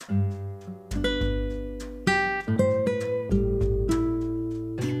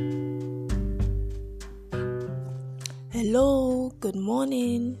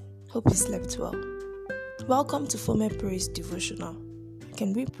morning. Hope you slept well. Welcome to Former Praise Devotional.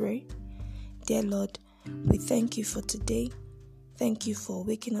 Can we pray? Dear Lord, we thank you for today. Thank you for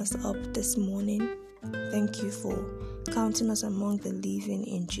waking us up this morning. Thank you for counting us among the living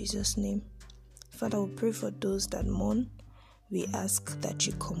in Jesus' name. Father, we pray for those that mourn. We ask that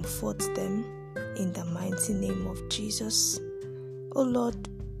you comfort them in the mighty name of Jesus. Oh Lord,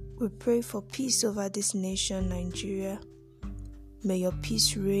 we pray for peace over this nation, Nigeria. May your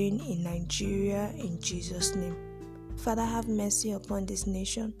peace reign in Nigeria in Jesus' name. Father, have mercy upon this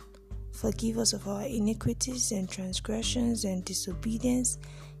nation. Forgive us of our iniquities and transgressions and disobedience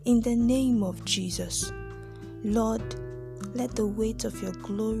in the name of Jesus. Lord, let the weight of your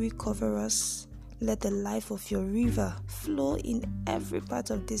glory cover us. Let the life of your river flow in every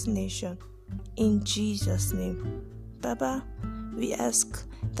part of this nation in Jesus' name. Baba, we ask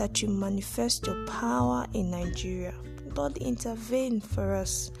that you manifest your power in Nigeria. Lord, intervene for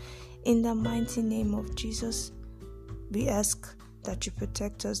us in the mighty name of Jesus. We ask that you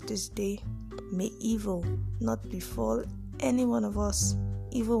protect us this day. May evil not befall any one of us.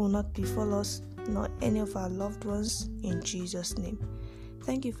 Evil will not befall us, nor any of our loved ones, in Jesus' name.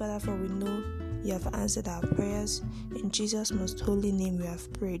 Thank you, Father, for we know you have answered our prayers. In Jesus' most holy name we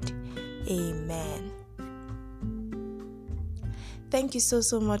have prayed. Amen. Thank you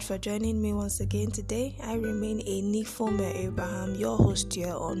so much for joining me once again today. I remain Enifomer Abraham, your host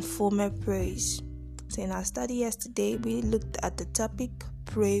here on Former Praise. So in our study yesterday, we looked at the topic,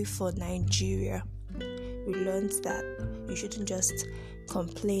 Pray for Nigeria. We learned that you shouldn't just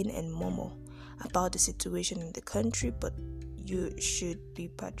complain and murmur about the situation in the country, but you should be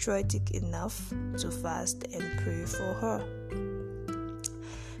patriotic enough to fast and pray for her.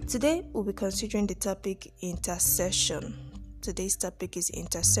 Today, we'll be considering the topic, intercession. Today's topic is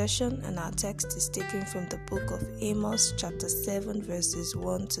intercession, and our text is taken from the book of Amos, chapter 7, verses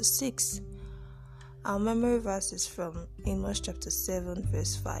 1 to 6. Our memory verse is from Amos chapter 7,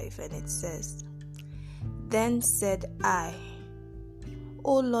 verse 5, and it says, Then said I,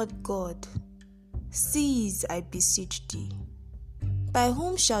 O Lord God, cease, I beseech thee. By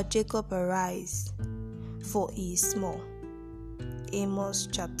whom shall Jacob arise? For he is small. Amos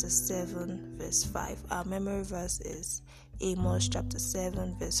chapter 7, verse 5. Our memory verse is Amos chapter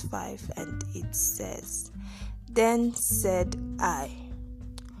 7, verse 5, and it says, Then said I,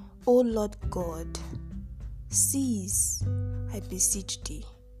 O Lord God, cease, I beseech thee.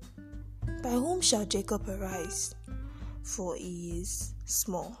 By whom shall Jacob arise? For he is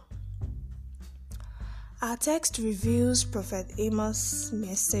small. Our text reveals Prophet Amos'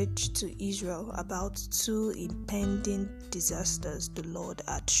 message to Israel about two impending disasters the Lord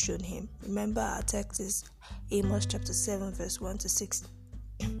had shown him. Remember, our text is Amos chapter 7, verse 1 to 6.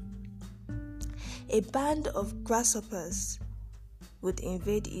 A band of grasshoppers would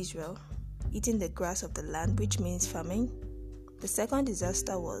invade Israel, eating the grass of the land, which means famine. The second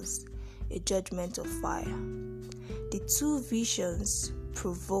disaster was a judgment of fire. The two visions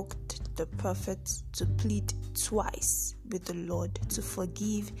provoked the prophet to plead twice with the Lord to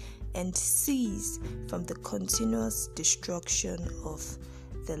forgive and cease from the continuous destruction of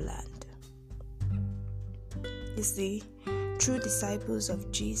the land. You see, true disciples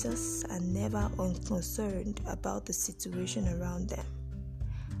of Jesus are never unconcerned about the situation around them.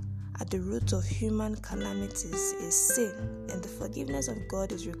 At the root of human calamities is sin, and the forgiveness of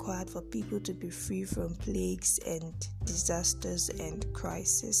God is required for people to be free from plagues and disasters and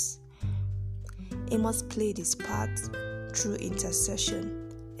crises. Amos played his part through intercession,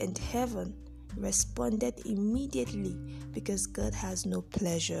 and heaven responded immediately because God has no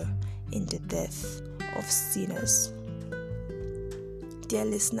pleasure in the death of sinners. Dear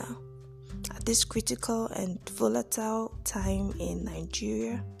listener, at this critical and volatile time in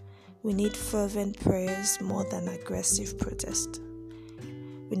Nigeria, we need fervent prayers more than aggressive protest.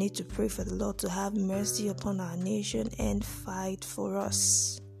 We need to pray for the Lord to have mercy upon our nation and fight for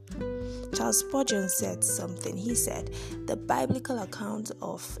us. Charles Spurgeon said something. He said, the biblical account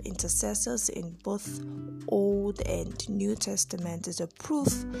of intercessors in both Old and New Testament is a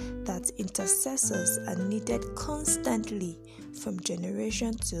proof that intercessors are needed constantly from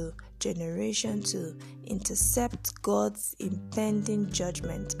generation to generation to intercept God's impending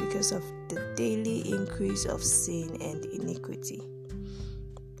judgment because of the daily increase of sin and iniquity.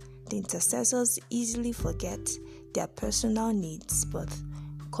 The intercessors easily forget their personal needs, but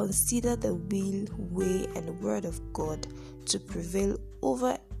consider the will, way, and word of God to prevail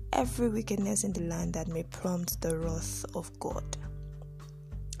over every wickedness in the land that may prompt the wrath of God.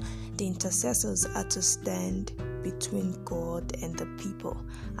 The intercessors are to stand between God and the people,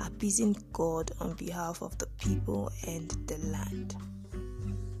 appeasing God on behalf of the people and the land.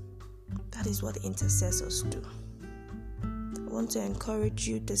 That is what intercessors do. I want to encourage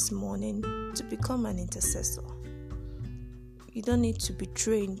you this morning to become an intercessor. You don't need to be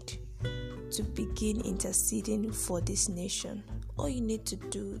trained to begin interceding for this nation. All you need to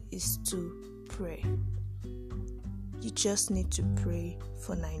do is to pray. You just need to pray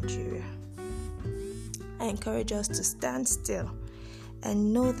for Nigeria. I encourage us to stand still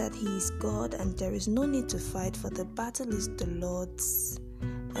and know that He is God and there is no need to fight, for the battle is the Lord's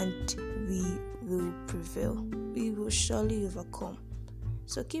and we will prevail. We will surely overcome.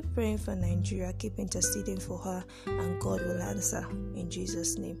 So keep praying for Nigeria, keep interceding for her, and God will answer in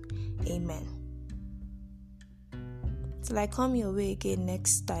Jesus' name. Amen. Till I come your way again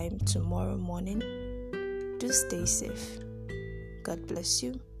next time tomorrow morning, do stay safe. God bless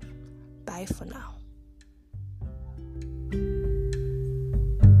you. Bye for now.